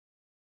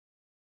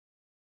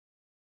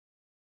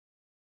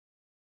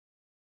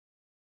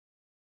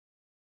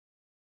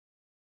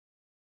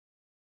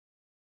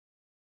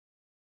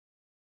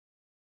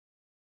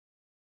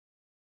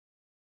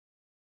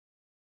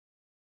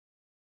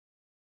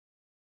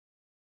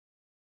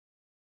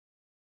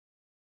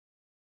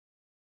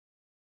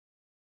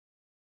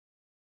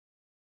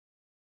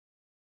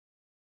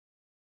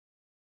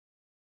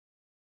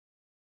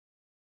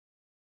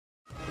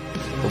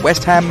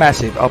West Ham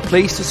Massive are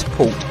pleased to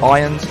support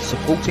Irons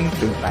Supporting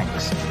Food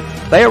Banks.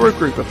 They are a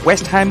group of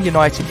West Ham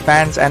United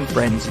fans and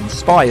friends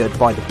inspired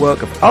by the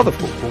work of other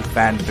football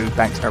fan food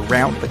banks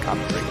around the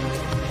country.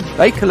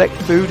 They collect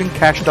food and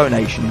cash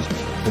donations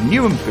for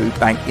LINWHU Food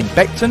Bank in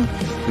Beckton,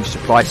 who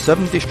supply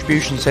 7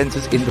 distribution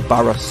centres in the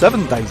borough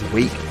 7 days a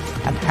week,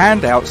 and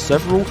hand out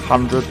several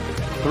hundred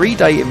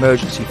 3-day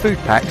emergency food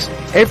packs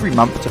every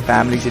month to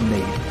families in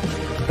need.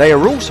 They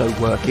are also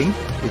working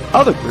with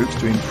other groups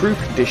to improve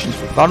conditions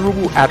for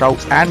vulnerable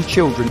adults and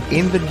children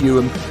in the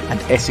Newham and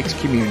Essex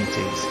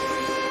communities.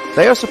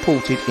 They are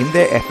supported in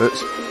their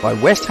efforts by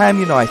West Ham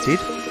United,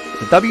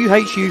 the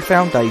WHU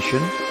Foundation,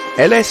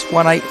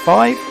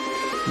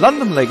 LS185,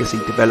 London Legacy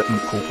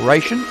Development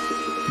Corporation,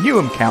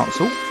 Newham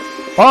Council,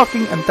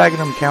 Barking and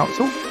Dagenham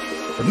Council,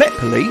 the Met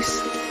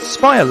Police,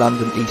 Spire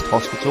London East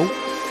Hospital,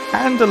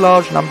 and a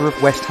large number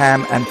of West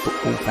Ham and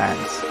football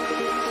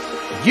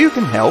fans. You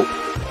can help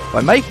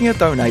by making a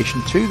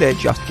donation to their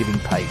Just Giving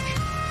page,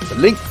 the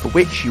link for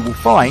which you will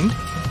find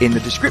in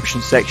the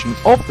description section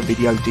of the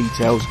video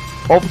details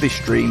of this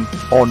stream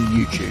on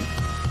YouTube.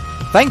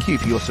 Thank you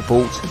for your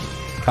support.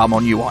 Come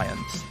on, you Irons.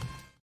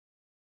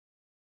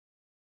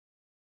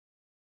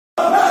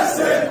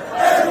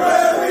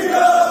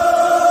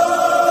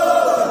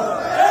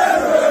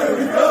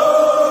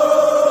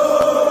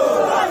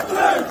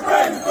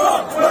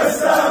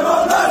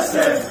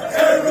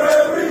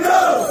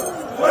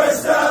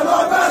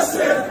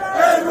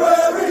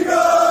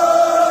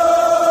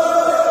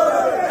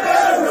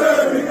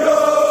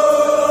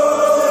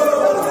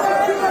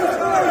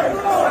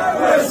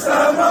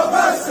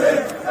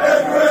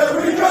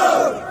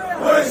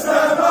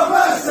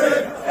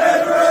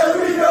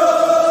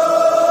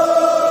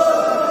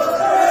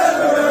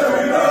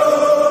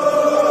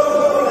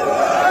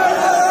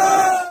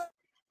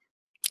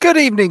 Good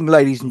evening,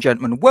 ladies and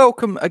gentlemen.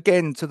 Welcome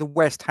again to the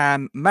West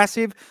Ham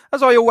Massive.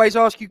 As I always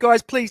ask you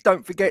guys, please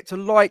don't forget to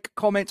like,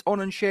 comment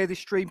on and share this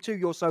stream to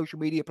your social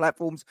media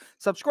platforms.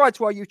 Subscribe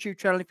to our YouTube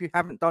channel if you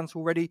haven't done so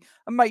already.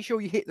 And make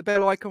sure you hit the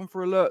bell icon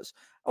for alerts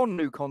on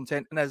new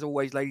content. And as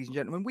always, ladies and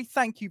gentlemen, we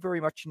thank you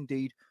very much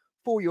indeed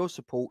for your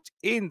support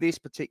in this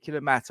particular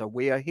matter.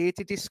 We are here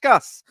to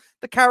discuss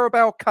the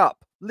Carabao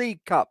Cup,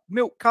 League Cup,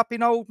 Milk Cup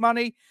in old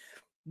money,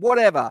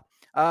 whatever.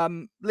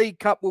 League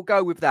Cup, we'll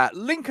go with that.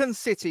 Lincoln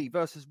City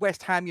versus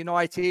West Ham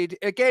United.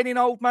 Again, in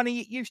old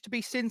money, it used to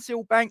be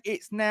Sincil Bank.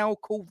 It's now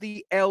called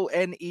the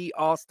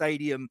LNER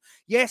Stadium.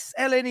 Yes,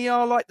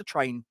 LNER, like the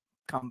train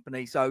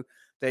company. So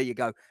there you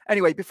go.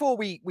 Anyway, before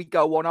we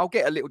go on, I'll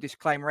get a little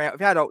disclaimer out.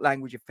 If adult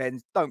language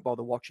offends, don't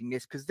bother watching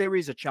this, because there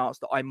is a chance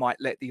that I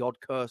might let the odd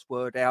curse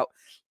word out.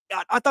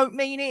 I don't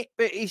mean it,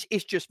 but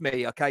it's just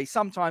me, okay?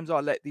 Sometimes I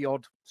let the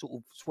odd sort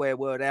of swear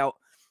word out.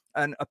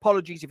 And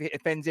apologies if it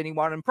offends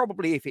anyone. And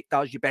probably if it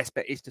does, your best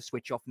bet is to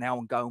switch off now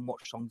and go and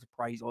watch Songs of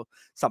Praise or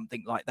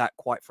something like that,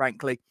 quite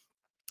frankly.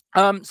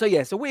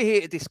 So we're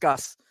here to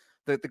discuss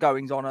the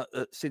goings on at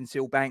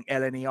Sincil Bank,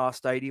 LNER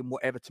Stadium,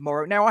 whatever,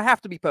 tomorrow. Now, I have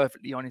to be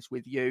perfectly honest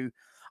with you.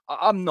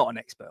 I'm not an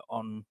expert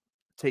on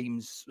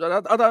teams.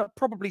 I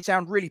probably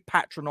sound really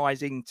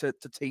patronising to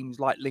teams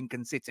like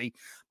Lincoln City,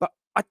 but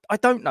I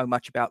don't know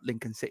much about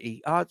Lincoln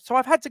City, so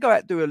I've had to go out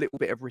and do a little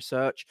bit of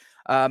research.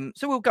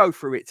 So we'll go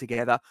through it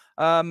together.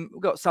 We've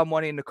got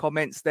someone in the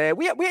comments there.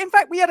 We in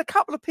fact, we had a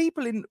couple of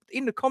people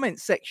in the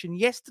comments section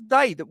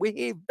yesterday that we're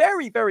here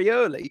very, very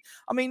early.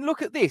 I mean,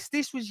 look at this.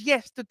 This was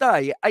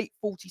yesterday at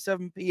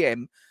 8:47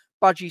 p.m.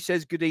 Budgie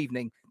says, good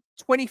evening.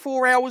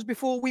 24 hours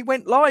before we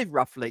went live,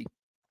 roughly.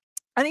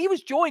 And he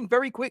was joined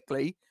very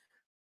quickly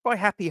by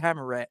Happy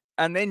Hammerette.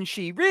 And then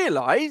she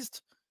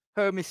realised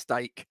her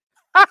mistake.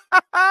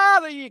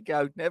 There you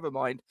go. Never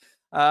mind.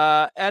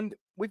 And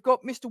we've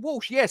got Mr.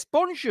 Walsh. Yes,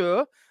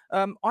 bonjour.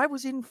 I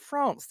was in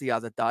France the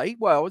other day.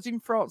 Well, I was in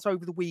France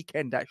over the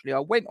weekend, actually. I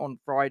went on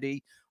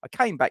Friday. I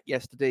came back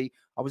yesterday.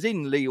 I was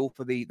in Lille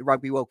for the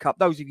Rugby World Cup.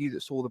 Those of you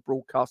that saw the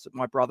broadcast that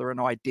my brother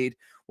and I did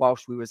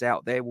whilst we was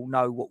out there will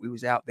know what we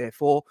was out there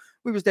for.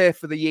 We was there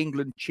for the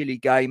England-Chile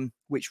game,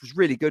 which was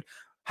really good.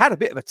 Had a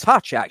bit of a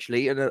touch,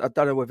 actually. And I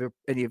don't know whether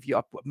any of you,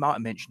 I might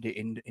have mentioned it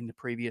in the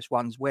previous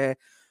ones, where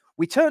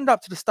we turned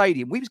up to the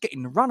stadium. We was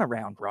getting the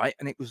runaround, right?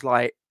 And it was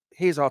like,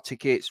 here's our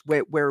tickets.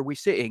 Where are we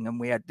sitting? And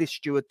we had this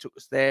steward took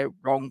us there,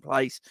 wrong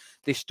place.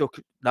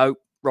 No,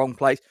 wrong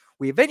place.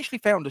 We eventually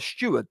found a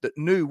steward that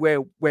knew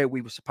where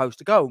we were supposed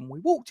to go. And we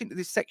walked into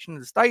this section of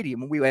the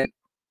stadium and we went,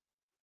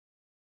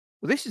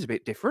 well, this is a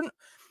bit different.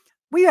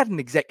 We had an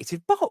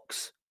executive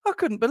box. I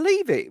couldn't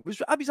believe it. It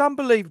was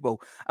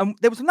unbelievable. And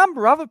there was a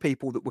number of other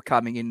people that were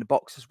coming in the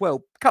box as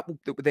well. A couple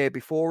that were there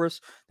before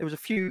us. There was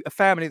a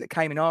family that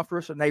came in after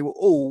us, and they were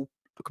all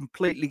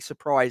completely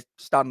surprised,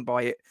 stunned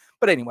by it.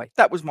 But anyway,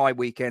 that was my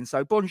weekend.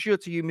 So bonjour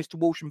to you, Mr.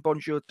 Walsh, and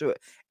bonjour to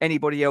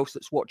anybody else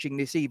that's watching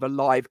this either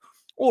live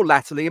or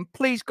latterly. And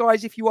please,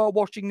 guys, if you are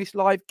watching this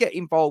live, get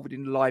involved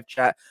in the live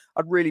chat.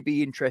 I'd really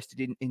be interested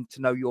in to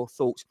know your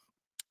thoughts.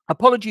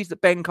 Apologies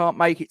that Ben can't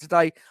make it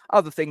today.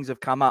 Other things have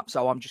come up,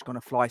 so I'm just going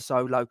to fly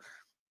solo.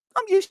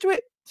 I'm used to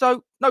it,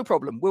 so no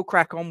problem. We'll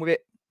crack on with it.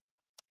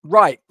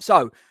 Right.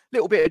 So,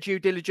 little bit of due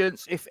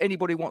diligence. If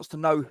anybody wants to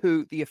know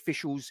who the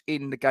officials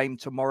in the game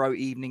tomorrow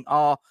evening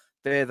are,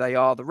 there they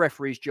are. The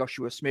referees,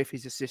 Joshua Smith,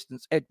 his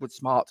assistants, Edward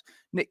Smart,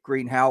 Nick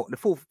Greenhow, and the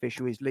fourth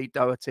official is Lee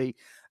Doherty.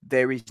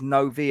 There is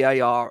no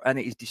VAR, and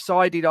it is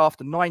decided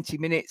after 90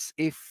 minutes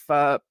if,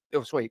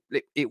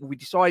 it will be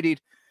decided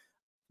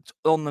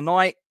on the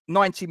night.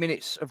 90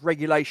 minutes of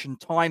regulation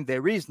time.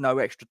 There is no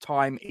extra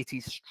time. It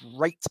is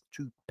straight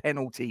to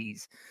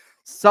penalties.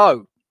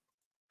 So,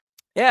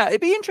 yeah, it'd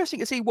be interesting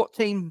to see what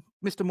team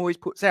Mr. Moyes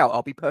puts out.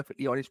 I'll be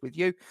perfectly honest with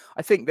you.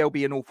 I think there'll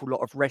be an awful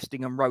lot of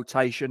resting and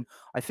rotation.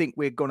 I think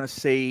we're going to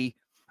see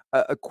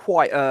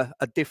quite a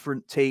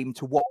different team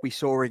to what we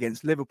saw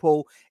against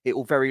Liverpool. It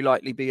will very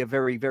likely be a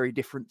very, very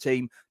different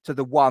team to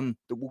the one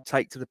that we'll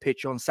take to the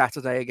pitch on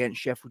Saturday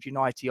against Sheffield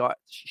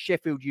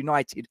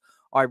United,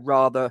 I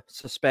rather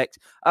suspect.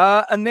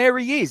 And there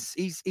he is.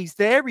 He's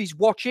there. He's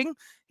watching.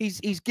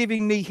 He's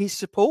giving me his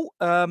support.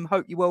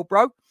 Hope you well,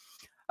 bro.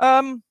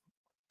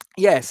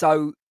 Yeah,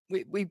 so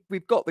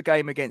we've got the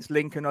game against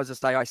Lincoln. As I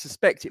say, I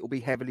suspect it will be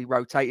heavily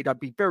rotated. I'd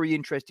be very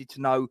interested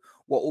to know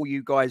what all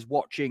you guys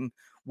watching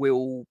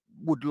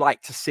would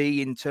like to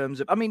see in terms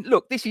of. I mean,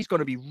 look, this is going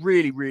to be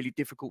really, really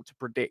difficult to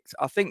predict.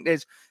 I think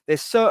there's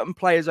certain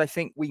players I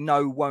think we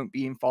know won't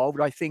be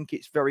involved. I think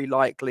it's very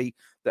likely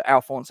that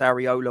Alphonse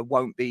Areola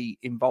won't be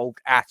involved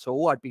at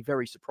all. I'd be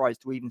very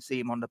surprised to even see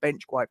him on the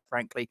bench, quite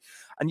frankly.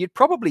 And you'd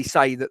probably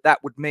say that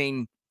would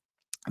mean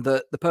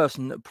the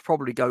person that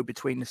probably go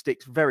between the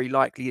sticks very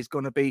likely is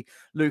going to be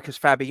Lucas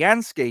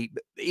Fabianski.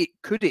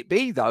 Could it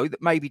be, though,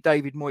 that maybe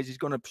David Moyes is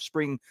going to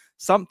spring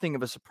something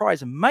of a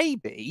surprise? And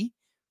maybe,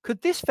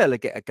 could this fella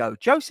get a go?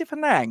 Joseph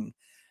Anang.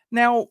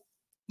 Now,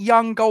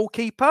 young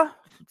goalkeeper,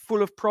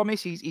 full of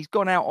promise. He's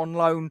gone out on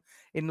loan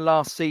in the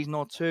last season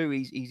or two.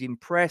 He's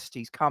impressed.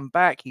 He's come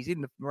back. He's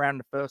around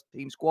the first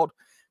team squad.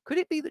 Could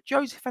it be that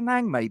Joseph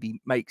Anang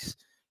maybe makes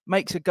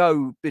a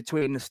go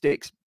between the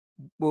sticks?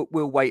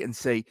 We'll wait and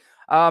see.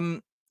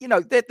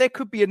 There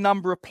could be a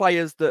number of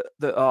players that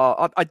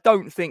are. I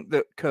don't think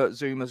that Kurt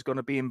Zuma's going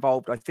to be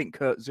involved. I think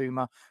Kurt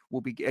Zuma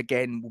will be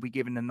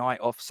given the night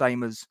off,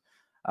 same as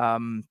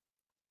Alphonse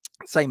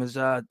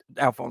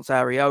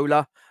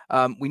Areola.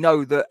 We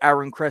know that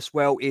Aaron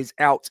Cresswell is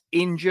out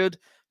injured.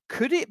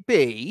 Could it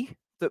be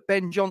that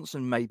Ben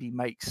Johnson maybe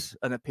makes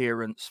an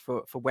appearance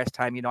for West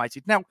Ham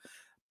United? Now,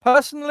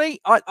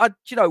 personally,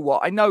 you know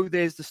what? I know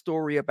there's the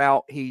story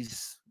about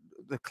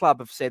the club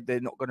have said they're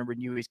not going to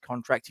renew his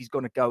contract. He's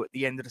going to go at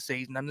the end of the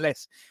season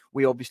unless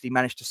we obviously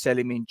manage to sell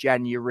him in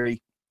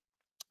January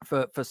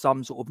for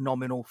some sort of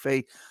nominal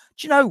fee.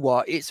 Do you know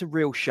what? It's a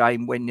real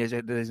shame when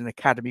there's an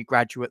academy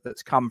graduate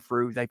that's come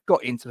through. They've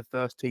got into the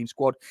first team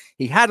squad.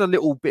 He had a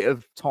little bit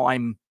of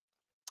time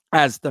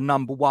as the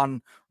number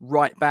one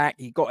right back.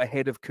 He got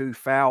ahead of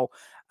Kufau.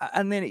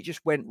 And then it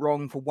just went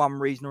wrong for one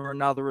reason or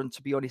another. And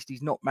to be honest,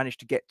 he's not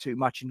managed to get too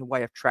much in the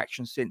way of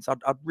traction since. I'd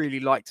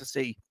really like to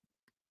see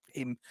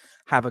him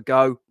have a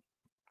go.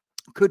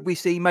 Could we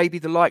see maybe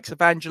the likes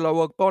of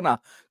Angelo Ogbonna?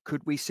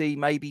 Could we see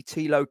maybe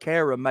Tilo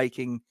Kehrer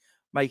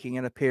making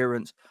an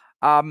appearance?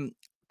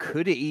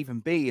 Could it even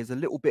be as a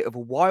little bit of a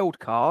wild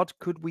card?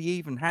 Could we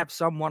even have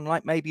someone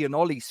like maybe an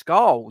Ollie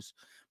Scarles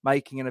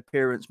making an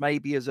appearance,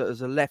 maybe as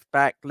a left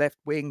back, left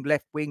wing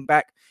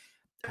back?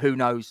 Who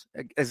knows?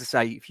 As I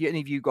say, if any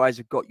of you guys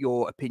have got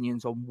your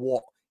opinions on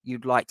what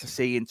you'd like to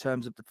see in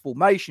terms of the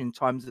formation, in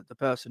terms of the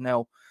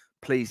personnel,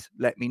 please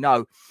let me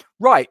know.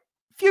 Right,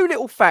 few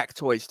little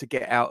factoids to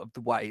get out of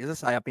the way. As I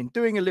say, I've been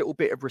doing a little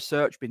bit of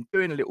research, been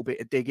doing a little bit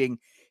of digging.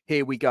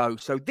 Here we go.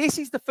 So this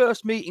is the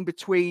first meeting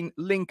between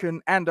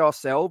Lincoln and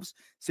ourselves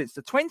since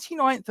the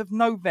 29th of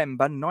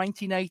November,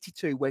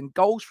 1982, when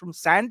goals from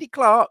Sandy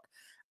Clark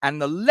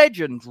and the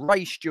legend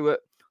Ray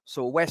Stewart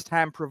saw West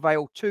Ham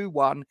prevail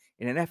 2-1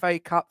 in an FA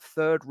Cup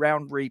third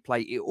round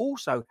replay. It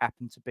also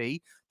happened to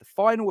be the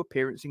final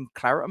appearance in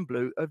claret and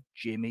blue of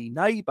Jimmy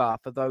Neighbour,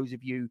 for those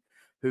of you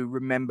who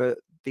remember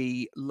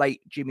the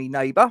late Jimmy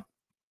Neighbour.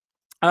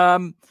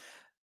 Lincoln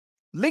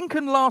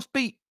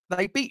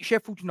they beat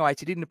Sheffield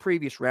United in the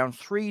previous round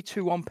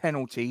 3-2 on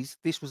penalties.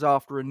 This was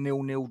after a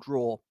 0-0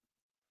 draw.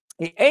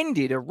 It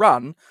ended a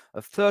run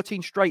of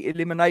 13 straight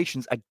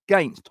eliminations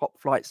against top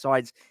flight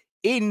sides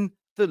in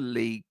the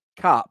League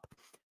Cup.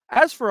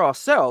 As for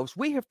ourselves,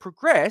 we have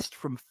progressed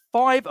from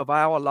 5 of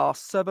our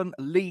last 7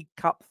 League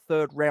Cup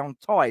third round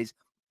ties,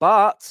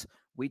 but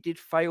we did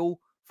fall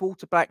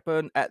to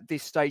Blackburn at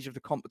this stage of the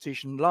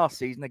competition last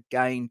season.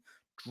 Again,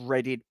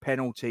 dreaded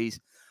penalties.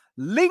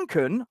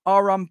 Lincoln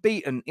are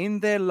unbeaten in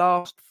their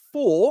last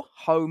 4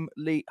 home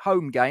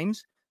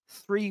games,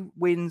 3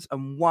 wins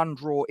and 1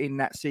 draw in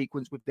that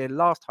sequence, with their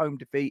last home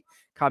defeat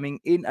coming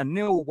in a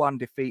 0-1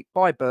 defeat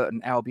by Burton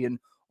Albion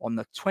on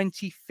the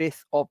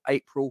 25th of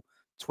April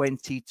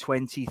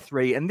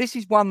 2023. And this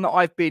is one that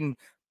I've been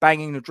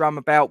banging the drum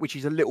about, which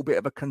is a little bit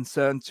of a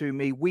concern to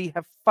me. We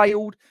have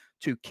failed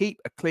to keep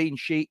a clean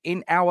sheet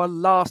in our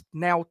last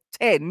now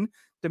 10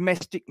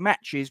 domestic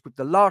matches, with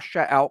the last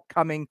shutout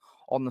coming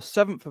on the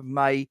 7th of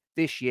May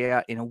this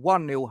year in a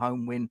 1-0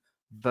 home win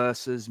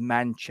versus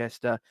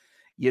Manchester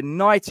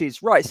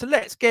United's. Right, so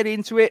let's get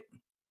into it.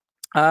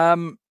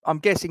 I'm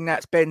guessing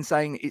that's Ben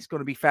saying it's going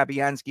to be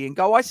Fabianski in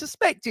goal. I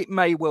suspect it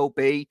may well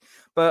be,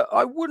 but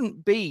I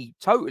wouldn't be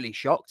totally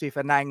shocked if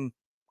Anang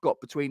got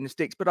between the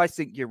sticks. But I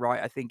think you're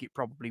right. I think it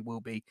probably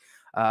will be.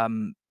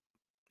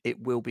 It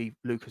will be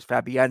Lucas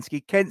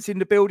Fabianski. Kent's in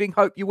the building.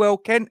 Hope you're well,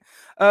 Kent.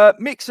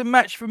 Mix and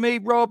match for me.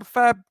 Rob,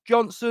 Fab,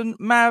 Johnson,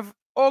 Mav,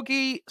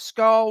 Oggy,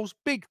 Skulls,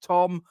 Big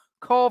Tom,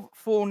 Kov,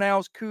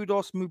 Fornails,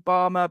 Kudos,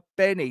 Mubama,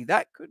 Benny.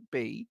 That could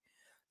be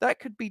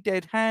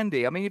dead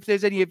handy. I mean, if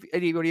there's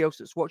anybody else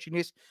that's watching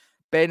this,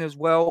 Ben as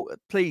well,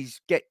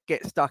 please get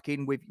stuck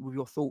in with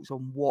your thoughts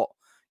on what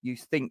you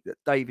think that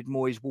David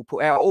Moyes will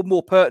put out, or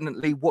more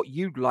pertinently, what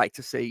you'd like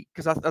to see.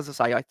 Because as I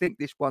say, I think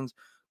this one's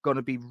going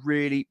to be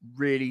really,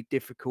 really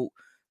difficult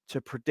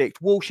to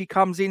predict. Walshy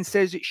comes in,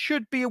 says it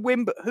should be a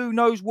win, but who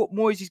knows what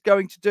Moyes is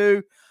going to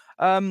do.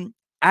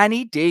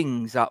 Annie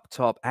Dings up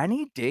top.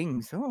 Annie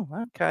Dings. Oh,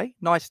 okay.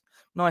 Nice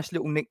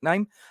little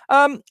nickname.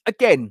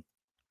 Again,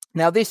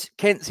 now this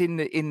Kent's in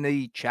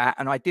the chat,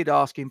 and I did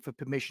ask him for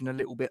permission a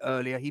little bit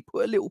earlier. He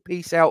put a little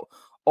piece out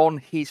on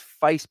his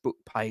Facebook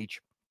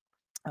page.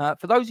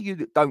 For those of you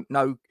that don't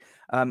know,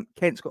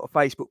 Kent's got a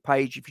Facebook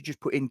page. If you just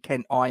put in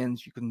Kent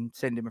Irons, you can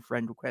send him a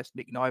friend request.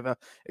 Nick can either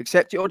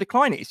accept it or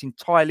decline it. It's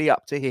entirely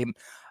up to him.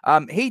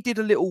 He did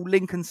a little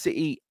Lincoln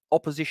City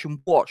opposition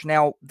watch.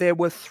 Now, there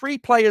were 3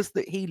 players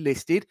that he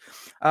listed.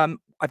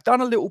 I've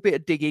done a little bit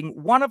of digging.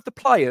 One of the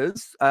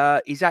players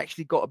is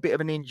actually got a bit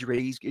of an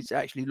injury. It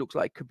actually looks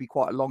like it could be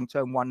quite a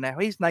long-term one. Now,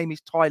 his name is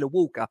Tyler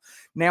Walker.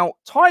 Now,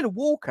 Tyler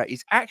Walker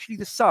is actually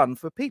the son,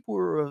 for people who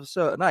are of a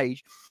certain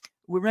age,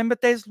 remember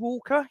Des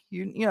Walker?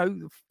 You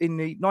know, in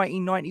the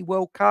 1990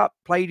 World Cup,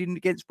 played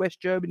against West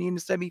Germany in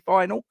the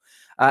semi-final.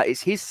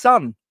 It's his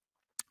son.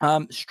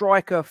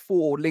 Striker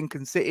for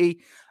Lincoln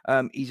City.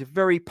 He's a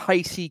very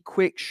pacey,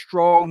 quick,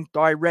 strong,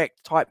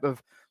 direct type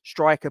of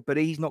striker, but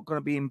he's not going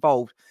to be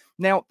involved.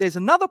 Now, there's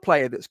another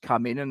player that's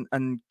come in,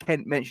 and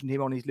Kent mentioned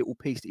him on his little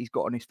piece that he's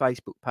got on his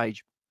Facebook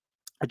page.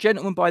 A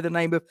gentleman by the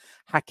name of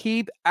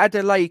Hakib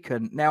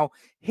Adelakan. Now,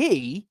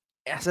 he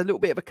has a little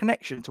bit of a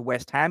connection to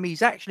West Ham.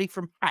 He's actually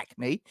from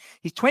Hackney.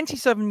 He's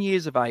 27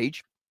 years of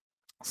age,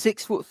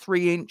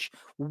 6'3"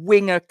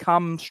 winger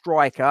come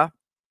striker.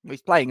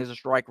 He's playing as a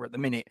striker at the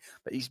minute,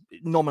 but he's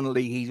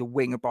a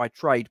winger by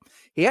trade.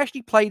 He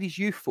actually played his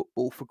youth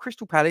football for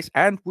Crystal Palace,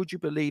 and would you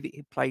believe it,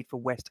 he played for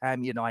West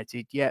Ham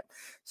United. Yeah,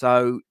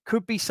 so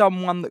could be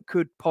someone that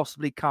could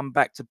possibly come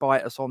back to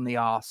bite us on the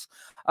arse.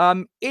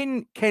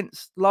 In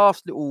Kent's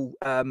last little,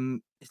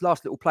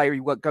 player,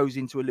 he goes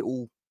into a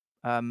little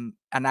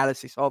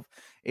analysis of,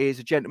 is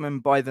a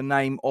gentleman by the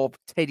name of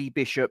Teddy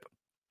Bishop.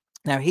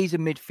 Now, he's a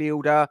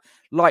midfielder,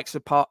 likes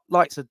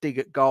a dig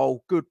at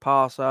goal, good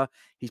passer.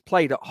 He's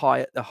played at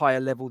a higher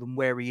level than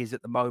where he is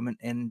at the moment,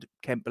 and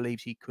Kent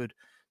believes he could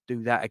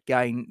do that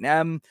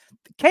again.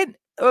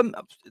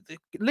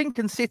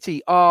 Lincoln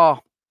City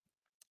are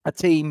a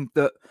team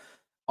that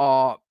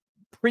are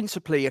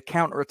principally a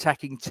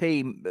counter-attacking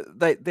team.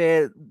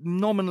 They're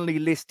nominally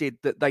listed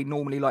that they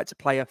normally like to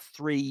play a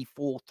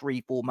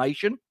 3-4-3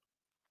 formation.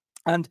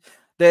 And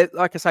they're,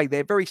 like I say,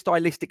 they're very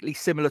stylistically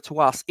similar to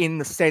us in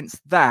the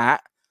sense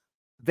that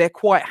they're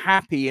quite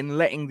happy in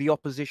letting the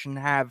opposition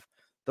have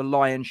the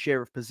lion's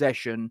share of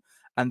possession,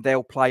 and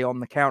they'll play on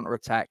the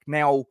counter-attack.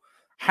 Now,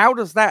 how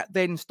does that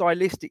then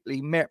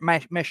stylistically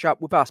mesh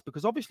up with us?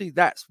 Because obviously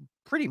that's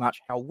pretty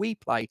much how we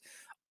play.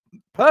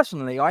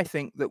 Personally, I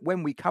think that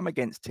when we come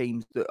against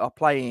teams that are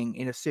playing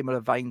in a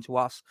similar vein to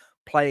us,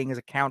 playing as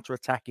a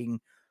counter-attacking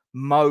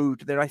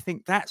mode, then I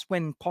think that's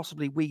when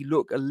possibly we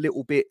look a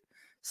little bit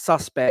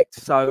suspect.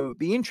 So it'd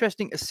be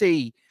interesting to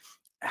see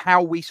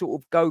how we sort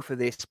of go for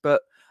this.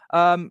 But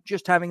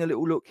just having a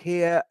little look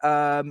here.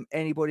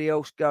 Anybody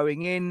else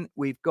going in?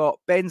 We've got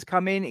Ben's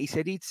come in. He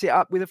said he'd sit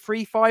up with a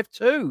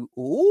 3-5-2.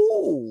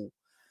 Ooh,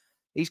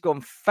 he's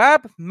gone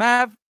Fab,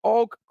 Mav,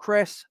 Og,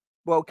 Cress.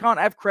 Well, can't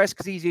have Cress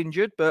because he's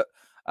injured, but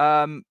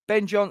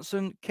Ben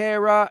Johnson,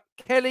 Kara,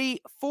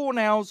 Kelly,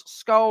 Fornails,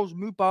 Skulls,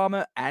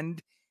 Mubama,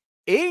 and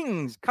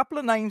Ings. Couple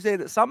of names there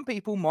that some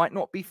people might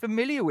not be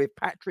familiar with.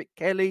 Patrick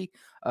Kelly,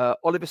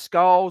 Oliver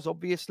Skulls,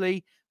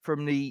 obviously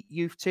from the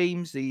youth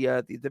teams,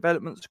 the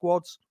development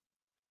squads.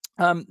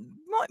 You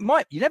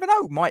never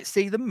know, might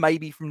see them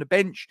maybe from the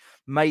bench,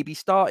 maybe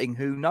starting,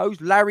 who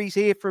knows. Larry's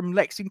here from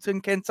Lexington,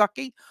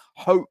 Kentucky.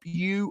 Hope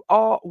you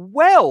are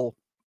well.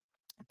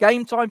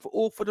 Game time for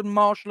Orford and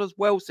Marshall as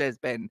well, says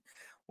Ben.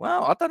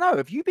 Well, I don't know.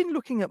 Have you been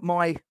looking at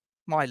my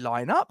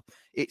lineup?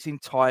 It's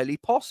entirely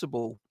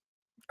possible.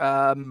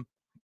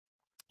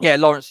 Yeah,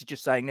 Lawrence is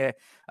just saying there,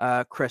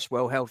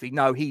 Cresswell healthy.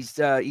 No, he's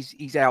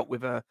out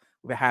with a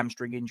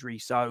hamstring injury.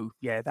 So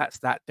yeah, that's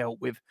that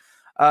dealt with.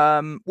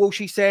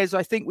 Walshy says,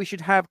 I think we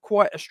should have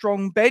quite a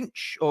strong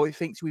bench, or he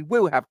thinks we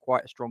will have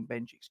quite a strong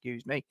bench,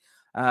 excuse me.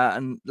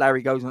 And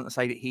Larry goes on to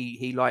say that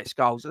he likes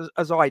Skulls,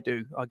 as I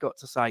do. I got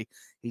to say,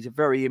 he's a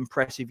very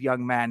impressive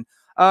young man.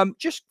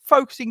 Just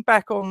focusing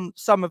back on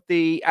some of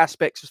the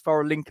aspects as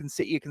far as Lincoln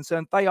City are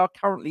concerned, they are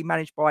currently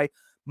managed by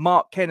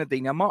Mark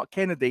Kennedy. Now, Mark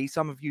Kennedy,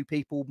 some of you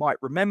people might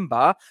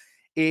remember,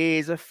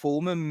 is a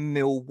former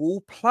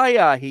Millwall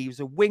player. He was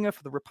a winger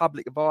for the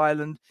Republic of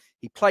Ireland.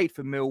 He played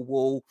for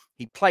Millwall.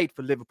 He played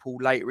for Liverpool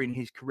later in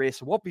his career.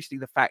 So obviously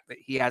the fact that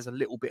he has a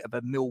little bit of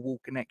a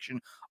Millwall connection,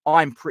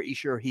 I'm pretty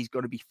sure he's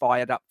going to be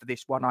fired up for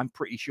this one. I'm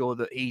pretty sure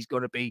that he's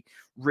going to be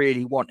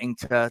really wanting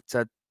to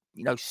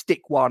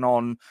stick one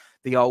on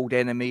the old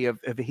enemy of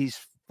his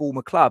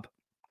former club.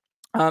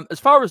 As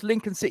far as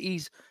Lincoln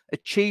City's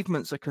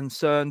achievements are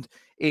concerned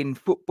in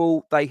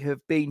football, they have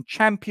been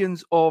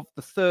champions of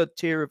the third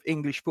tier of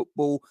English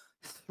football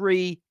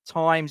 3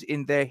 times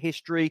in their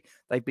history.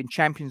 They've been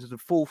champions of the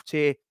fourth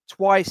tier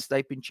twice.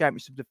 They've been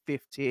champions of the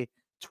fifth tier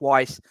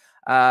twice.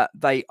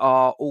 They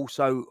are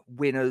also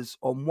winners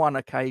on one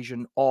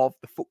occasion of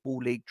the Football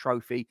League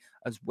trophy,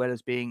 as well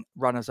as being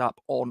runners-up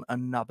on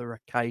another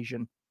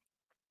occasion.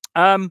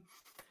 I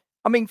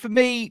mean, for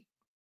me,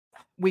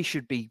 we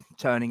should be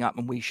turning up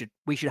and we should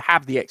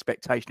have the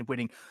expectation of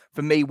winning.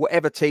 For me,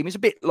 whatever team, is a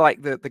bit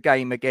like the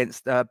game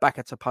against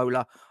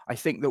Bakatopola. I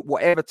think that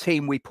whatever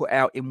team we put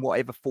out in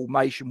whatever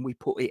formation we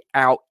put it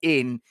out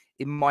in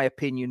my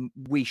opinion,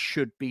 we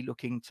should be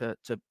looking to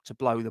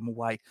blow them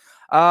away.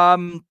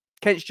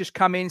 Kent's just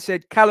come in,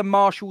 said Callum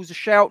Marshall's a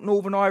shout.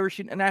 Northern Irish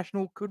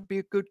International could be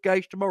a good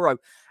gauge tomorrow.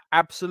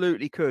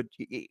 Absolutely could.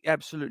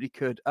 Absolutely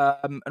could.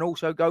 And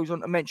also goes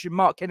on to mention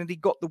Mark Kennedy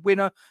got the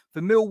winner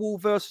for Millwall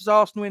versus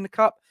Arsenal in the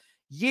Cup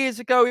years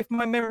ago, if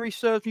my memory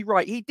serves me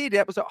right. He did.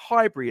 That was at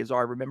Highbury, as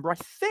I remember. I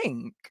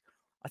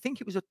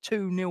think it was a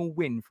 2-0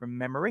 win from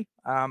memory.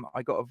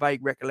 I got a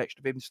vague recollection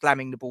of him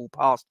slamming the ball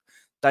past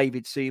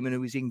David Seaman,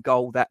 who was in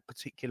goal that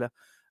particular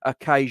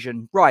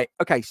occasion. Right.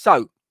 Okay.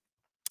 So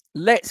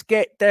let's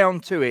get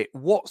down to it.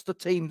 What's the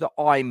team that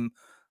I'm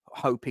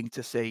hoping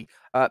to see?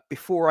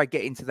 Before I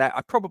get into that,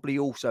 I probably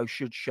also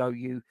should show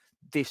you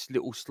this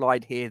little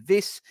slide here.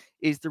 This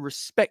is the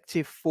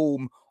respective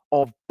form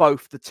of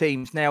both the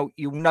teams. Now,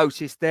 you'll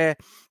notice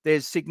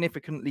there's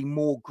significantly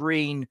more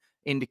green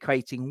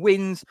indicating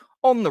wins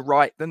on the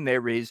right than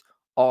there is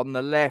on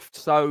the left.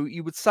 So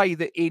you would say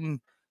that in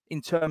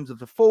terms of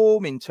the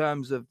form, in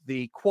terms of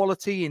the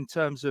quality, in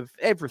terms of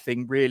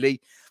everything, really,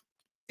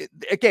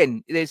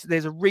 again,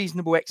 there's a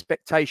reasonable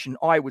expectation,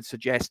 I would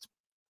suggest,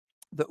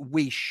 that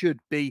we should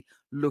be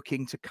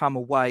looking to come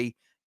away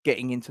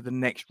getting into the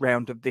next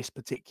round of this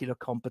particular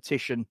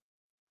competition.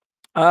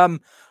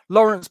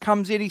 Lawrence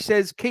comes in, he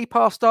says, keep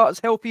our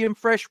starters healthy and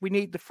fresh. We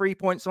need the 3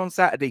 points on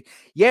Saturday.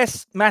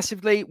 Yes,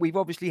 massively. We've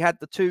obviously had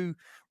the 2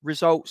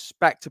 results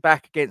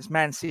back-to-back against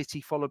Man City,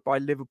 followed by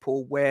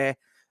Liverpool, where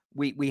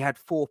we had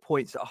 4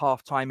 points at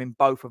half-time in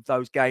both of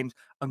those games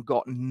and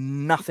got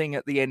nothing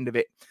at the end of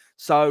it.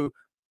 So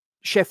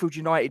Sheffield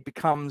United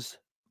becomes,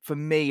 for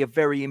me, a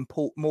very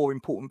more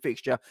important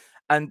fixture.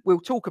 And we'll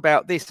talk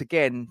about this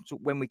again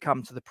when we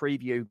come to the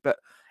preview, but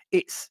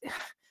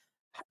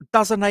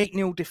does an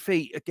 8-0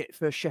 defeat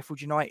for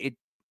Sheffield United,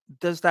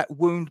 does that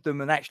wound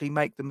them and actually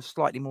make them a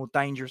slightly more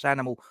dangerous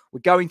animal? We're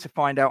going to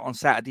find out on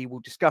Saturday.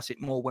 We'll discuss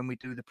it more when we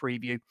do the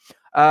preview.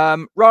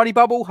 Rani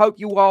Bubble, hope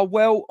you are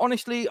well.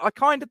 Honestly, I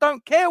kind of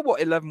don't care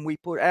what 11 we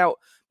put out,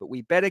 but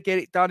we better get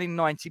it done in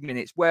 90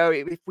 minutes. Well,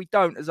 if we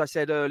don't, as I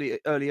said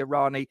earlier,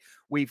 Rani,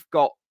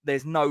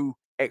 there's no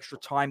extra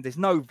time. There's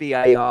no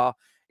VAR.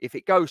 If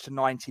it goes to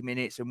 90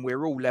 minutes and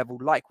we're all level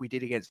like we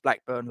did against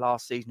Blackburn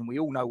last season, we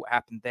all know what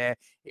happened there.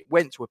 It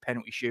went to a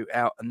penalty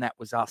shootout, and that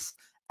was us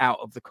out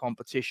of the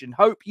competition.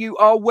 Hope you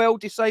are well,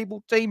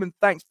 disabled team, and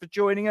thanks for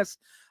joining us.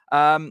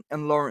 And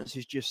Lawrence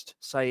is just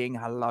saying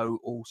hello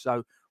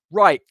also.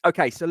 Right,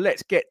 okay, so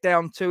let's get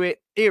down to it.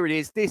 Here it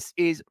is. This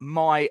is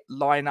my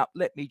lineup.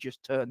 Let me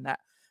just turn that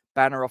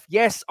banner off.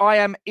 Yes, I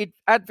am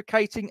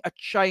advocating a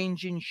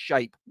change in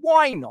shape.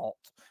 Why not?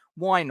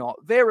 Why not?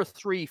 They're a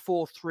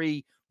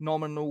 3-4-3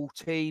 nominal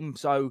team,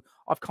 so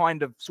I've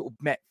kind of sort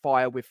of met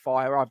fire with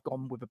fire. I've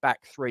gone with a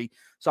back 3.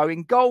 So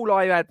in goal,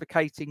 I'm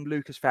advocating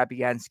Lucas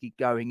Fabianski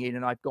going in,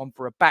 and I've gone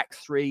for a back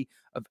 3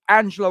 of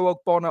Angelo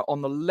Ogbonna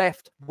on the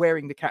left,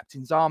 wearing the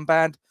captain's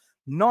armband.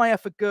 Naya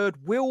Fagurd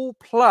will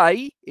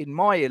play in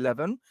my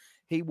 11.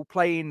 He will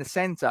play in the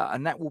centre,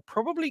 and that will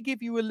probably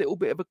give you a little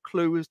bit of a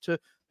clue as to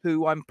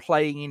who I'm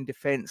playing in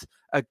defence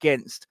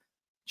against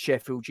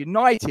Sheffield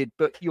United,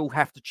 but you'll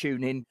have to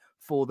tune in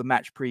for the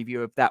match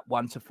preview of that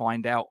one to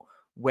find out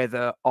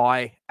whether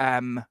I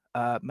am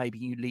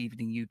maybe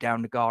leading you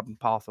down the garden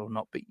path or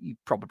not, but you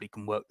probably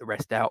can work the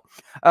rest out.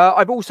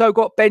 I've also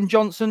got Ben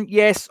Johnson.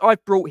 Yes,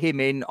 I've brought him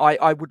in.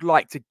 I would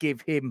like to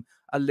give him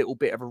a little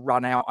bit of a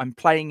run out. I'm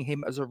playing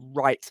him as a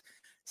right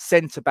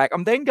centre-back.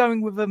 I'm then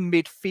going with a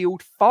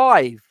midfield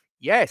 5.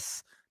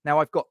 Yes. Now,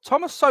 I've got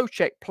Thomas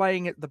Souček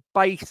playing at the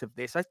base of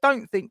this. I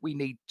don't think we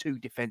need 2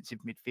 defensive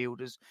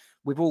midfielders.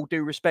 With all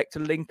due respect to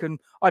Lincoln,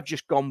 I've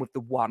just gone with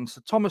the 1.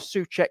 So Thomas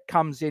Souček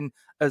comes in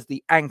as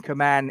the anchor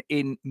man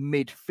in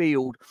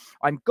midfield.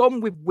 I'm gone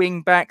with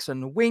wing-backs,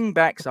 and the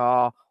wing-backs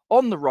are,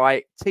 on the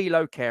right,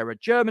 Thilo Kehrer,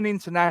 German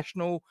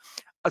international.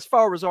 As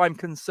far as I'm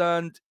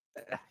concerned,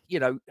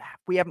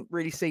 we haven't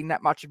really seen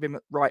that much of him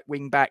at right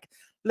wing-back.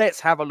 let's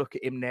have a look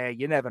at him there.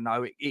 You never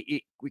know.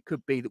 It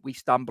could be that we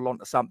stumble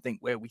onto something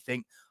where we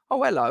think,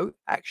 oh, hello,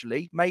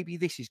 actually, maybe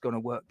this is going to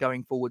work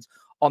going forwards.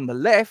 On the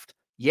left,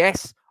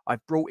 yes,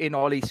 I've brought in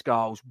Ollie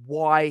Scarles.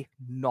 Why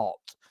not?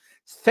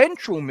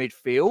 Central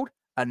midfield,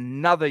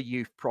 another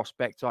youth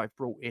prospect I've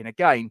brought in.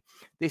 Again,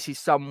 this is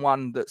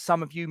someone that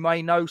some of you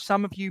may know,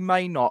 some of you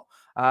may not.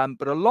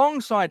 But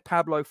alongside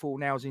Pablo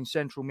Fornals in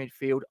central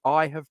midfield,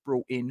 I have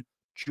brought in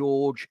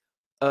George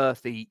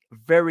Earthy.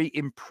 Very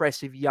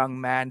impressive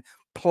young man,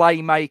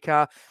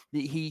 playmaker.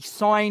 He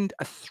signed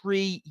a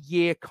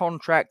 3-year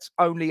contract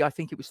only, I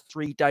think it was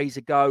 3 days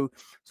ago.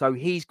 So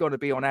he's going to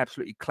be on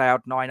absolutely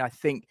cloud nine. I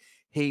think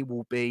he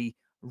will be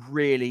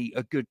really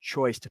a good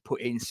choice to put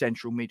in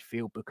central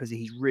midfield because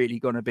he's really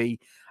going to be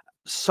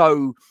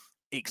so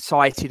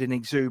excited and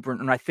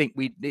exuberant, and I think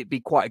it'd be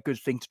quite a good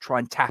thing to try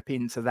and tap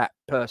into that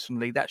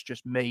personally. That's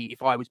just me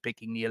if I was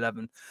picking the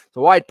 11.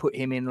 So I'd put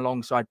him in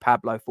alongside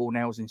Pablo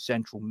Fornals in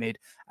central mid,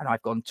 and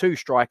I've gone 2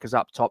 strikers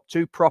up top,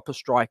 2 proper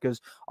strikers.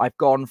 I've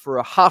gone for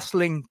a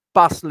hustling,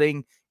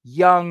 bustling,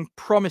 young,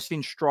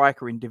 promising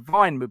striker in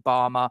Divine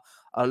Mubama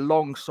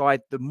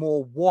alongside the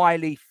more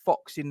wily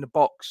fox in the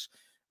box,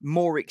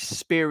 more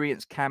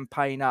experienced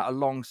campaigner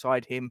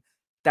alongside him,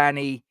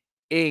 Danny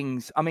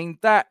Ings. I mean,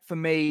 that for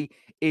me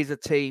is a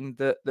team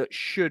that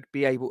should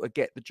be able to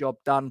get the job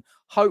done,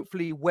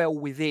 hopefully well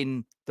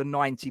within the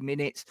 90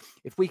 minutes.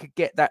 If we could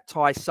get that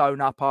tie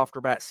sewn up after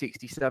about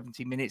 60,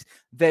 70 minutes,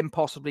 then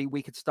possibly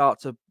we could start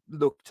to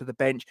look to the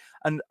bench,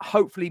 and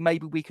hopefully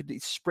maybe we could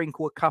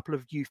sprinkle a couple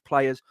of youth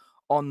players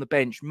on the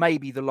bench,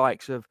 maybe the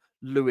likes of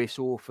Lewis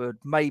Orford,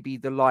 maybe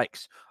the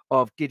likes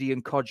of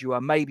Gideon Kodua,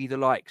 maybe the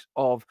likes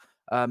of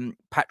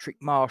Patrick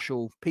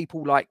Marshall,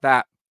 people like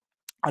that.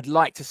 I'd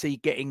like to see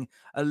getting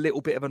a little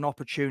bit of an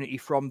opportunity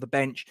from the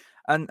bench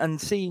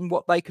and seeing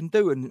what they can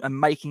do and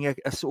making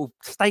a sort of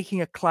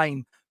staking a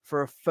claim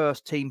for a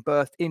first team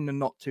berth in the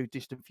not too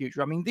distant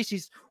future. I mean, this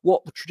is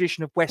what the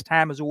tradition of West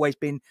Ham has always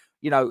been,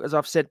 you know, as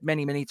I've said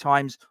many, many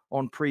times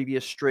on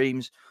previous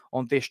streams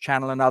on this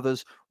channel and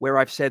others, where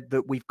I've said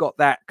that we've got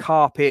that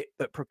carpet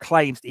that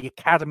proclaims the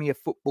Academy of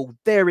Football.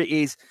 There it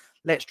is.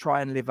 Let's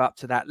try and live up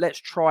to that. Let's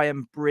try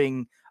and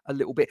bring a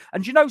little bit.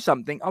 And you know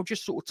something? I'll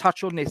just sort of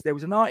touch on this. There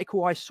was an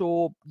article I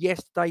saw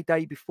yesterday,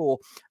 day before,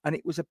 and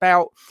it was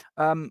about,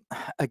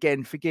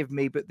 again, forgive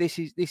me, but this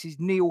is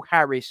Neil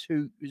Harris,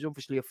 who is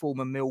obviously a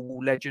former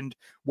Millwall legend.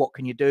 What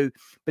can you do?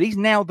 But he's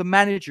now the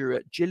manager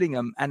at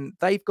Gillingham, and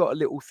they've got a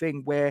little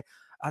thing where,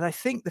 and I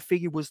think the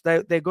figure was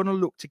they're going to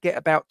look to get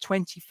about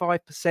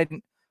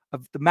 25%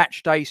 of the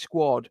match day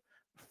squad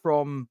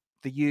from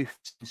the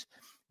youths.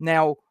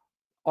 Now,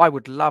 I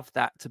would love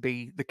that to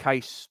be the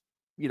case,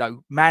 you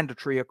know,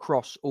 mandatory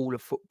across all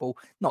of football.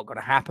 Not going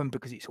to happen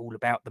because it's all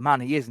about the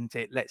money, isn't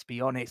it? Let's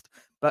be honest.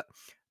 But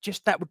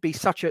just that would be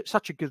such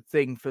a good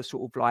thing for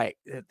sort of like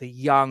the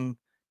young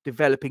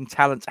developing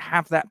talent to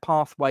have that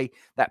pathway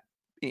that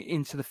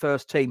into the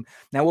first team.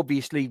 Now,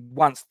 obviously,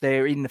 once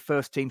they're in the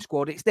first team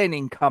squad, it's then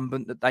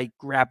incumbent that they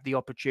grab the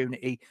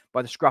opportunity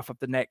by the scruff of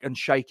the neck and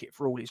shake it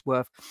for all it's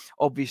worth.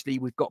 Obviously,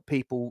 we've got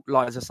people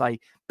like, as I say,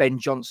 Ben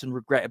Johnson,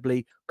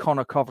 regrettably,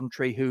 Connor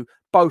Coventry, who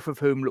both of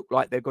whom look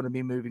like they're going to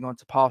be moving on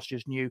to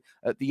pastures new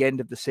at the end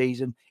of the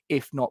season,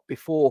 if not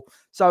before.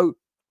 So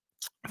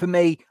for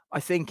me, I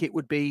think it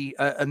would be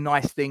a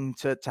nice thing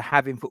to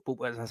have in football.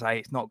 But as I say,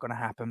 it's not going to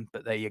happen,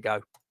 but there you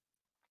go.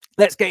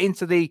 Let's get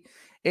into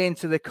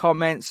the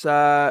comments.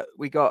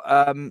 We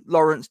got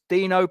Lawrence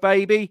Dino,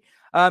 baby.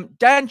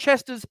 Dan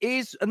Chesters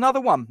is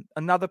another one,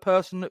 another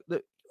person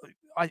that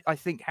I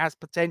think has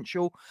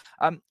potential.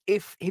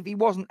 If he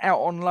wasn't out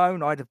on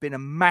loan, I'd have been a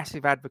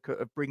massive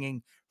advocate of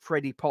bringing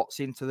Freddie Potts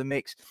into the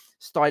mix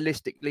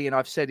stylistically. And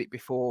I've said it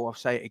before, I'll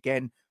say it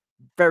again.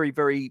 Very,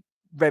 very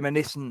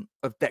reminiscent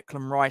of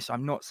Declan Rice.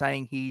 I'm not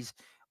saying he's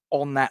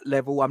on that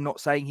level. I'm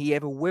not saying he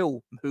ever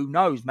will. Who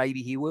knows?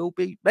 Maybe he will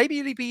be.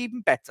 Maybe he'll be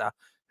even better.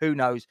 Who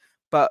knows?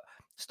 But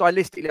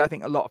stylistically, I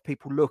think a lot of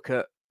people look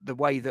at the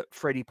way that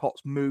Freddie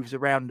Potts moves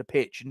around the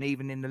pitch, and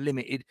even in the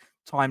limited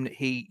time that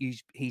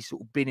he's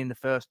sort of been in the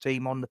first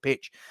team on the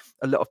pitch,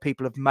 a lot of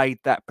people have made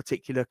that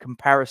particular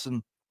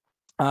comparison.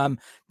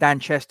 Dan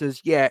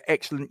Chesters, yeah,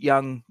 excellent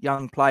young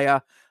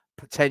player,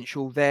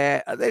 potential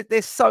there.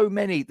 There's so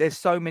many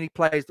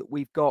players that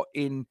we've got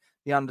in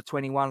the under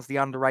 21s, the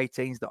under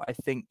 18s that I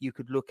think you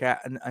could look at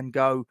and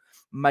go,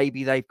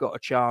 maybe they've got a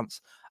chance.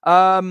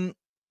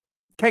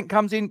 Kent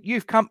comes in,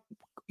 Youth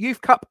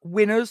Cup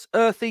winners,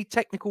 earthy,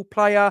 technical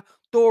player,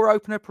 door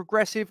opener,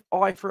 progressive,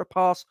 eye for a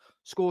pass,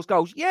 scores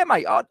goals. Yeah,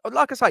 mate,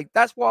 like I say,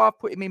 that's why I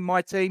put him in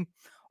my team.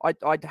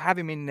 I'd have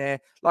him in there.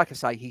 Like I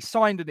say, he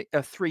signed a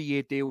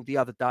 3-year deal the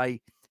other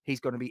day. He's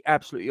going to be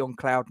absolutely on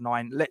cloud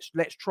nine.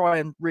 Let's try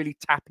and really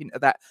tap into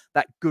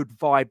that good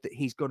vibe that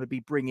he's going to be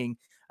bringing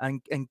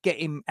and get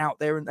him out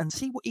there and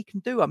see what he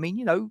can do. I mean,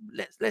 you know,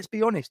 let's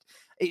be honest.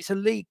 It's a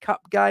League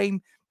Cup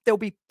game. there'll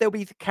be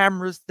the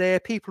cameras there.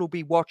 People will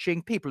be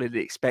watching. People will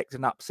expect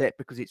an upset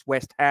because it's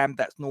West Ham.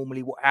 That's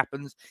normally what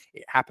happens.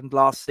 It happened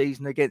last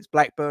season against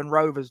Blackburn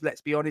Rovers.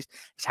 Let's be honest.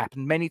 It's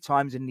happened many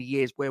times in the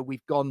years where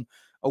we've gone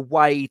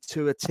away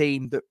to a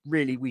team that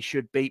really we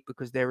should beat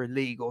because they're a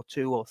league or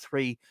two or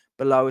three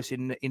below us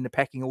in the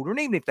pecking order. And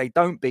even if they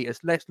don't beat us,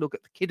 let's look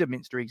at the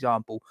Kidderminster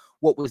example.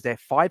 What was there,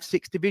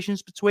 5-6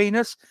 divisions between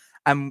us?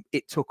 And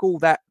it took all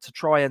that to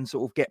try and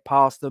sort of get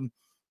past them.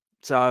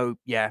 So,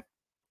 yeah.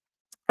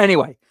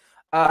 Anyway,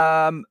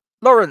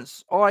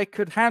 Lawrence, I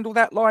could handle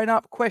that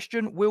lineup.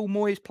 Question, will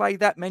Moyes play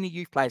that many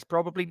youth players?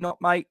 Probably not,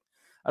 mate.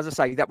 As I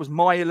say, that was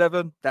my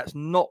 11. That's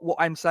not what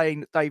I'm saying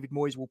that David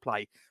Moyes will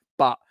play.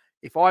 But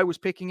if I was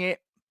picking it,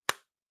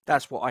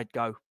 that's what I'd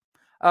go.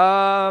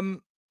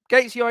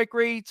 Gatesy, I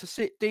agree to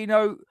sit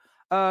Dino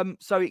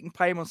so he can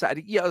play him on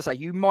Saturday. Yeah, as I say,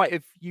 you might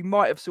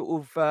have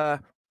sort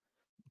of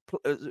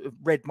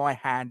read my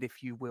hand,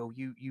 if you will.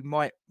 You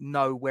might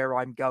know where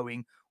I'm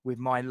going with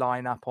my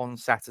lineup on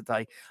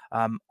Saturday.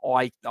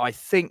 I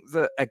think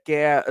that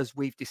Aguirre, as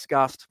we've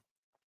discussed,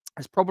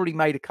 has probably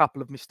made a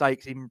couple of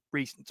mistakes in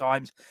recent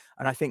times,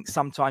 and I think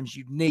sometimes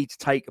you need to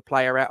take a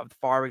player out of the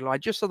firing line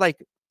just so they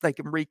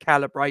can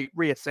recalibrate,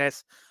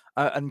 reassess,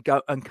 and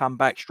go and come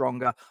back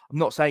stronger. I'm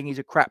not saying he's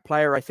a crap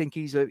player. I think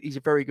he's a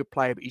very good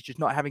player, but he's just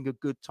not having a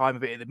good time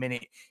of it at the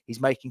minute. He's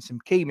making some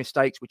key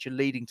mistakes which are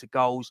leading to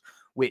goals,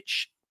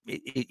 which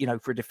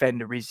for a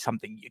defender is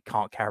something you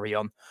can't carry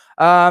on.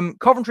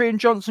 Coventry and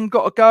Johnson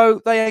got to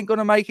go. They ain't going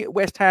to make it at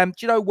West Ham.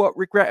 Do you know what?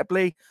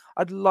 Regrettably,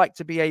 I'd like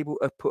to be able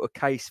to put a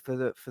case for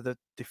the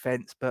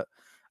defence, but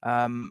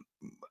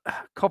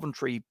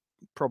Coventry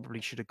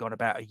probably should have gone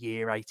about a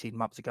year, 18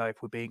 months ago,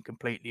 if we're being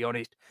completely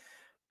honest.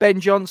 Ben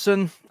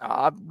Johnson,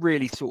 it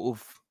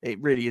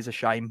really is a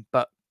shame,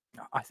 but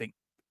I think,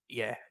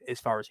 yeah, as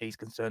far as he's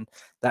concerned,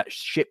 that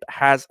ship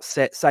has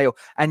set sail.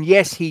 And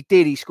yes, he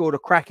did. He scored a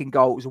cracking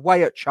goal. It was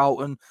away at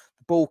Charlton.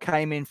 The ball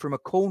came in from a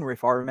corner,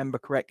 if I remember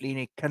correctly, and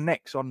he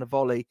connects on the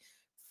volley,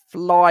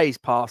 flies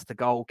past the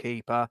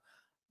goalkeeper.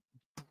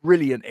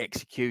 Brilliant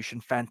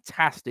execution,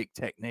 fantastic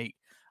technique.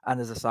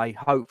 And as I say,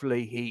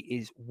 hopefully he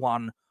is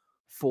one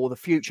for the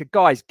future.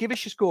 Guys, give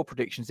us your score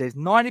predictions. There's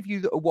 9 of you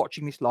that are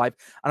watching this live.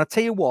 And I'll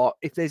tell you what,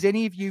 if there's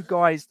any of you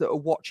guys that are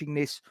watching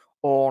this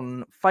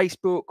on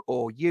Facebook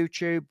or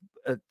YouTube,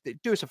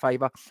 do us a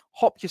favor,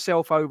 hop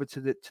yourself over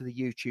to the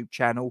YouTube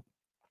channel.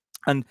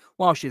 And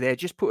whilst you're there,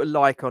 just put a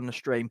like on the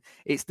stream.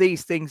 It's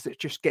these things that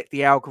just get the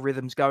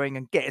algorithms going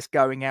and get us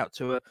going out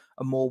to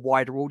a more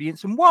wider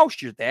audience. And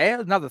whilst you're there,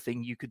 another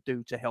thing you could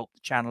do to help the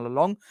channel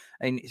along,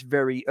 and it's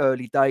very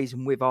early days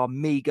and with our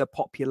meager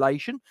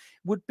population,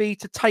 would be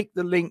to take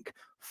the link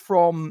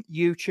from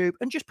YouTube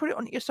and just put it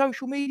on your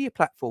social media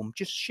platform.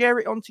 Just share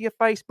it onto your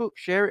Facebook,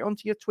 share it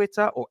onto your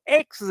Twitter, or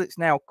X as it's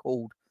now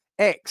called,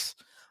 X.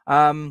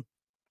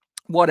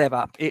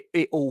 Whatever,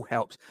 it all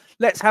helps.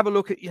 Let's have a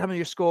look at some of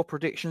your score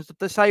predictions. The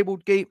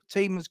disabled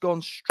team has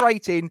gone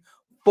straight in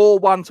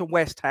 4-1 to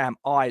West Ham.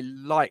 I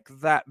like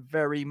that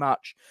very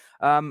much.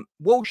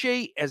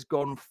 Walshy has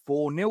gone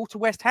 4-0 to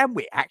West Ham.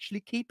 We're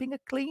actually keeping a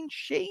clean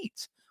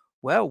sheet.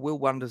 Well, will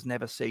wonders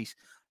never cease.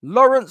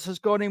 Lawrence has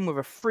gone in with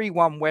a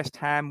 3-1 West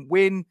Ham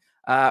win.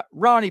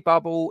 Rani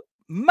Bubble,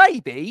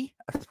 maybe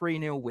a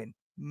 3-0 win.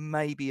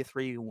 Maybe a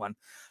 3-1.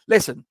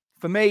 Listen,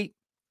 for me,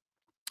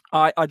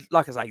 I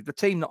like I say, the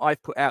team that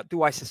I've put out,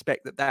 do I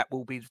suspect that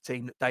will be the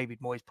team that David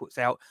Moyes puts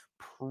out?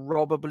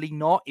 Probably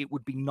not. It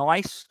would be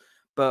nice,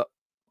 but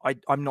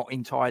I'm not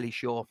entirely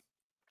sure.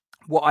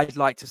 What I'd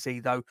like to see,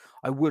 though,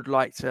 I would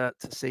like to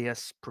see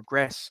us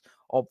progress,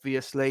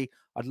 obviously.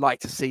 I'd like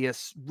to see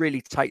us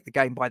really take the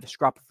game by the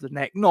scruff of the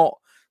neck, not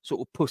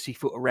sort of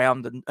pussyfoot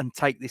around and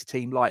take this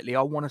team lightly.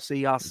 I want to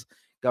see us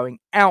going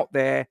out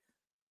there,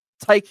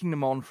 taking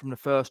them on from the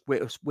first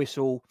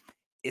whistle,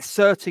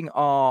 asserting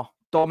our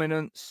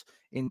dominance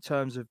in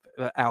terms of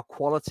our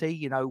quality.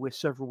 You know, we're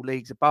several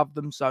leagues above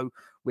them, so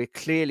we're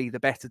clearly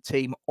the better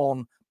team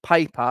on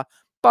paper.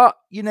 But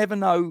you never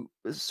know,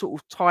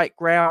 sort of tight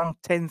ground,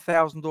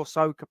 10,000 or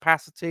so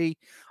capacity.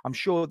 I'm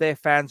sure their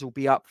fans will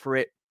be up for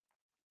it.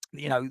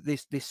 You know,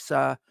 this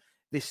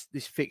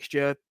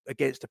fixture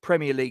against a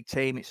Premier League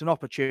team, it's an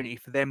opportunity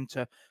for them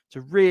to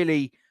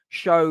really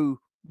show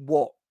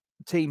what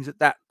teams at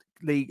that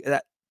league,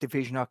 that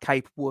division, are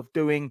capable of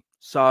doing.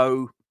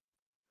 So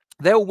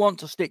they'll want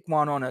to stick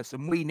one on us,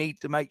 and we need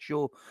to make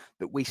sure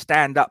that we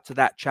stand up to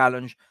that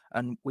challenge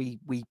and we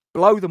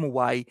blow them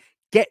away,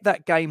 get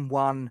that game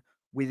won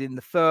within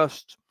the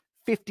first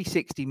 50,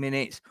 60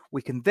 minutes.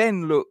 We can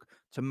then look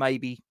to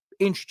maybe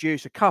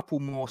introduce a couple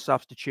more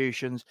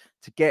substitutions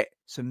to get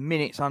some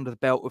minutes under the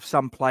belt of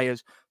some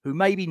players who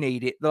maybe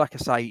need it. Like I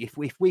say, if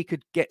we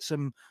could get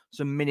some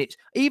minutes,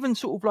 even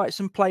sort of like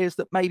some players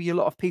that maybe a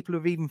lot of people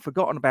have even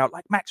forgotten about,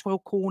 like Maxwell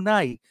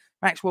Cornet.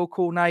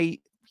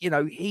 You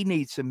know, he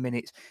needs some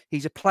minutes.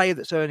 He's a player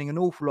that's earning an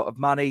awful lot of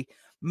money.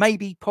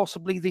 Maybe,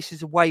 possibly, this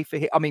is a way for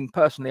him. I mean,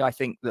 personally, I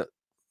think that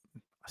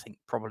think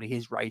probably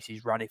his race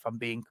is run, if I'm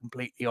being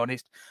completely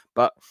honest.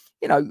 But,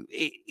 you know,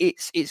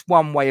 it's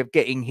one way of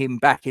getting him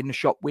back in the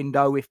shop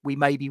window if we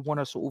maybe want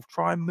to sort of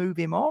try and move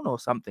him on or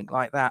something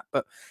like that.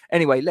 But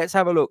anyway, let's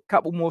have a look.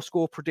 Couple more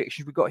score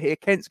predictions we've got here.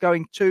 Kent's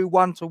going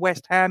 2-1 to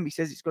West Ham. He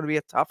says it's going to be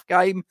a tough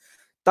game.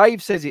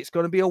 Dave says it's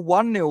going to be a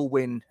 1-0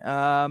 win.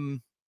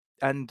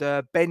 And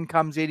Ben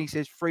comes in. He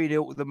says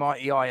 3-0 to the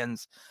Mighty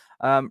Irons.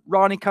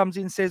 Rani comes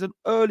in, says an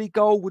early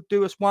goal would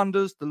do us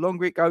wonders. The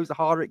longer it goes, the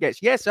harder it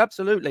gets. Yes,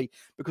 absolutely.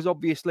 Because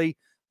obviously,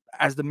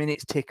 as the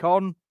minutes tick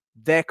on,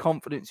 their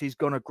confidence is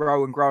going to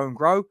grow and grow and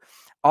grow.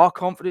 Our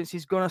confidence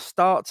is going to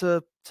start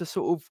to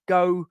sort of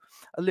go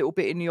a little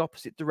bit in the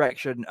opposite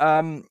direction.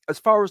 As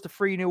far as the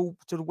 3-0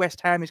 to the West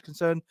Ham is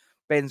concerned,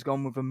 Ben's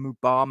gone with a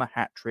Mubama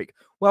hat-trick.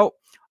 Well,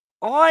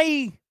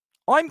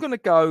 I'm going to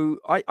go.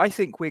 I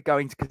think we're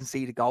going to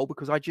concede a goal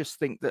because I just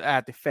think that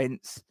our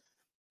defence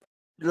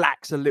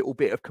lacks a little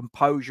bit of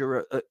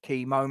composure at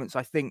key moments.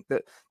 I think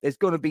that there's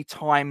going to be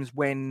times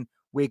when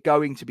we're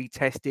going to be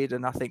tested,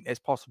 and I think there's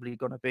possibly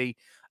going to be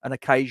an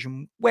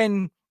occasion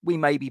when we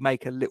maybe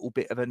make a little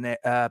bit of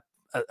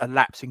a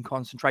lapse in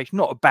concentration.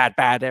 Not a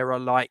bad error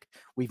like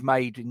we've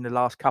made in the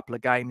last couple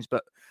of games,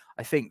 but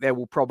I think there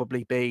will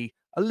probably be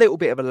a little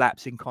bit of a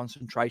lapse in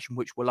concentration,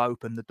 which will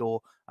open the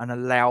door and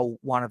allow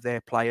one of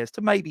their players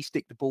to maybe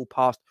stick the ball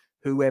past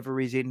whoever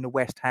is in the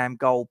West Ham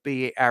goal,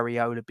 be it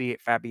Areola, be it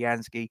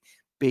Fabianski,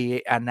 be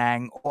it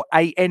Anang, or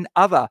an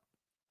other.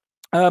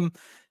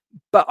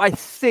 But I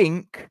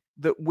think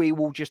that we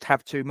will just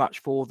have too much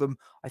for them.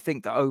 I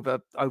think that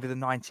over the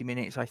 90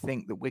 minutes, I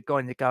think that we're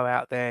going to go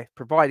out there,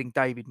 providing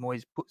David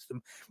Moyes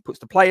puts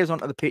the players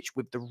onto the pitch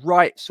with the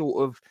right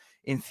sort of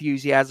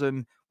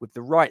enthusiasm, with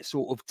the right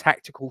sort of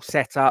tactical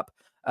setup,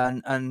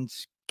 and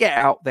get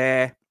out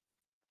there.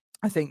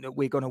 I think that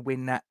we're going to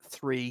win that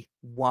 3-1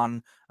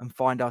 and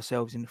find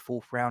ourselves in the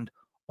 4th round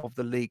of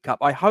the League Cup.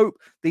 I hope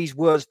these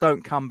words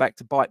don't come back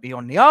to bite me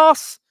on the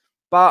arse,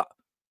 but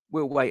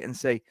we'll wait and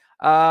see.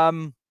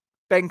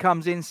 Ben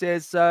comes in,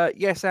 says,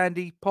 yes,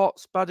 Andy,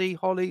 Potts, Buddy,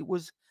 Holly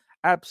was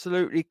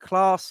absolutely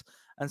class,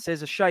 and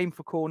says a shame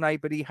for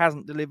Cornet, but he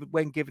hasn't delivered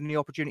when given the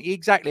opportunity.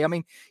 Exactly. I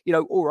mean, you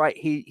know, all right,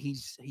 he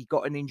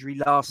got an injury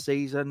last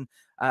season,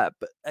 but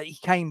he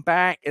came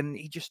back and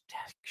he just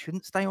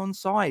shouldn't stay on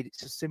side.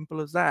 It's as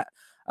simple as that.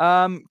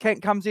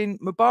 Kent comes in,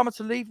 Mubama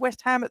to leave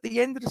West Ham at the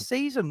end of the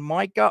season.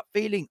 My gut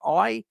feeling,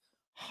 I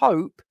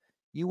hope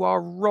you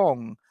are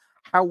wrong.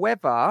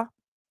 However,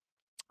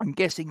 I'm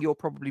guessing you're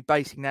probably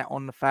basing that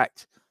on the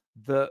fact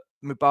that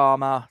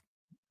Mubama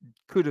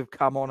could have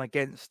come on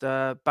against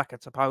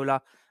Bakatopola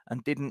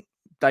and didn't.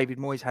 David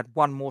Moyes had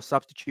one more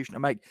substitution to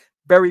make.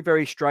 Very,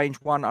 very strange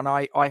one. And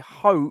I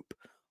hope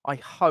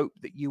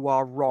that you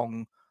are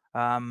wrong.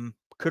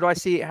 Could I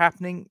see it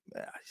happening?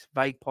 It's a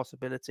vague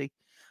possibility.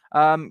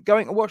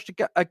 Going to watch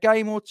a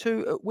game or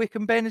two at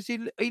Wickham, Ben, as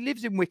he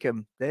lives in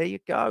Wickham. There you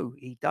go.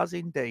 He does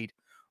indeed.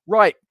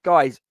 Right,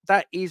 guys,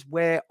 that is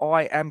where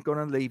I am going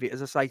to leave it.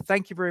 As I say,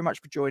 thank you very much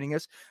for joining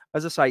us.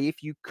 As I say,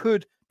 if you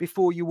could,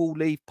 before you all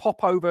leave,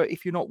 pop over.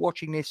 If you're not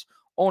watching this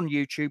on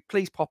YouTube,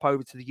 please pop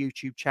over to the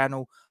YouTube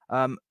channel.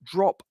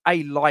 Drop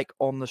a like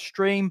on the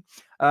stream.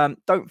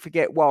 Don't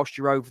forget, whilst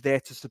you're over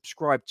there, to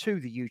subscribe to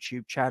the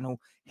YouTube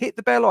channel. Hit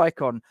the bell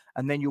icon,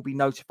 and then you'll be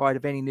notified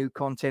of any new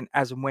content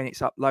as and when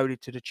it's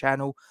uploaded to the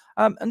channel.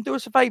 And do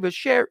us a favor,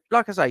 share,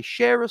 like I say,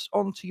 share us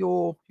onto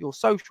your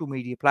social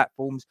media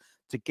platforms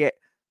to get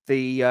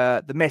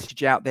the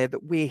message out there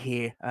that we're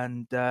here,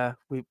 and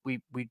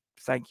we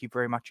thank you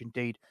very much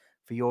indeed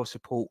for your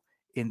support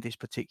in this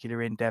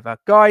particular endeavor.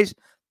 Guys,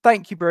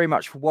 thank you very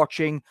much for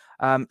watching.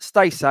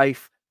 Stay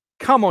safe,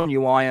 come on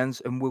you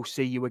Irons, and we'll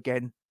see you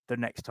again the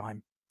next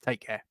time.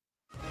 Take care.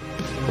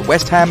 The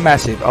West Ham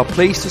Massive are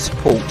pleased to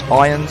support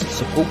Irons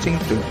Supporting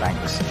Food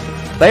Banks.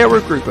 They are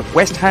a group of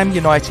West Ham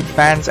United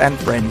fans and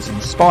friends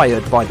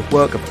inspired by the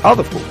work of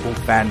other football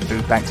fan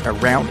food banks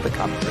around the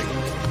country.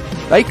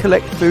 They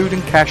collect food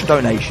and cash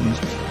donations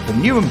for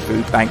LINWHU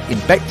Food Bank in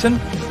Beckton,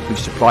 who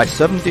supply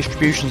 7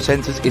 distribution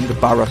centres in the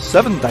borough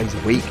 7 days a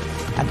week,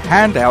 and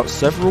hand out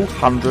several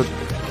hundred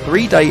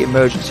 3-day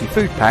emergency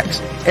food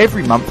packs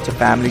every month to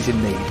families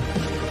in need.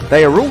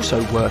 They are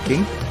also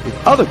working with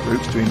other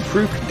groups to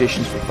improve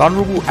conditions for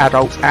vulnerable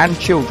adults and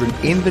children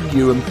in the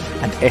Newham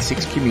and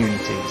Essex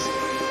communities.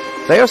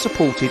 They are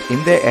supported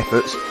in their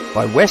efforts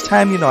by West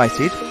Ham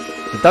United,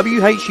 the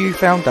WHU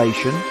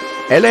Foundation,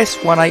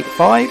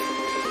 LS185,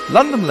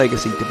 London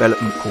Legacy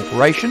Development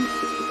Corporation,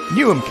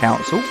 Newham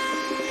Council,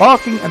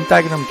 Barking and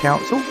Dagenham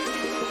Council,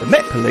 the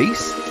Met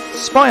Police,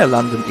 Spire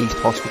London East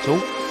Hospital,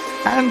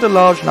 and a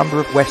large number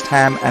of West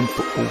Ham and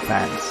football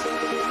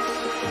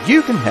fans.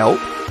 You can help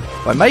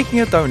by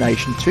making a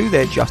donation to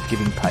their Just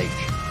Giving page,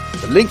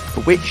 the link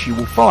for which you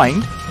will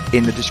find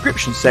in the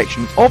description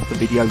section of the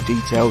video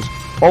details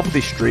of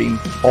this stream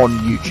on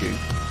YouTube.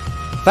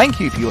 Thank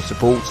you for your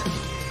support.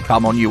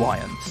 Come on you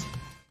Irons.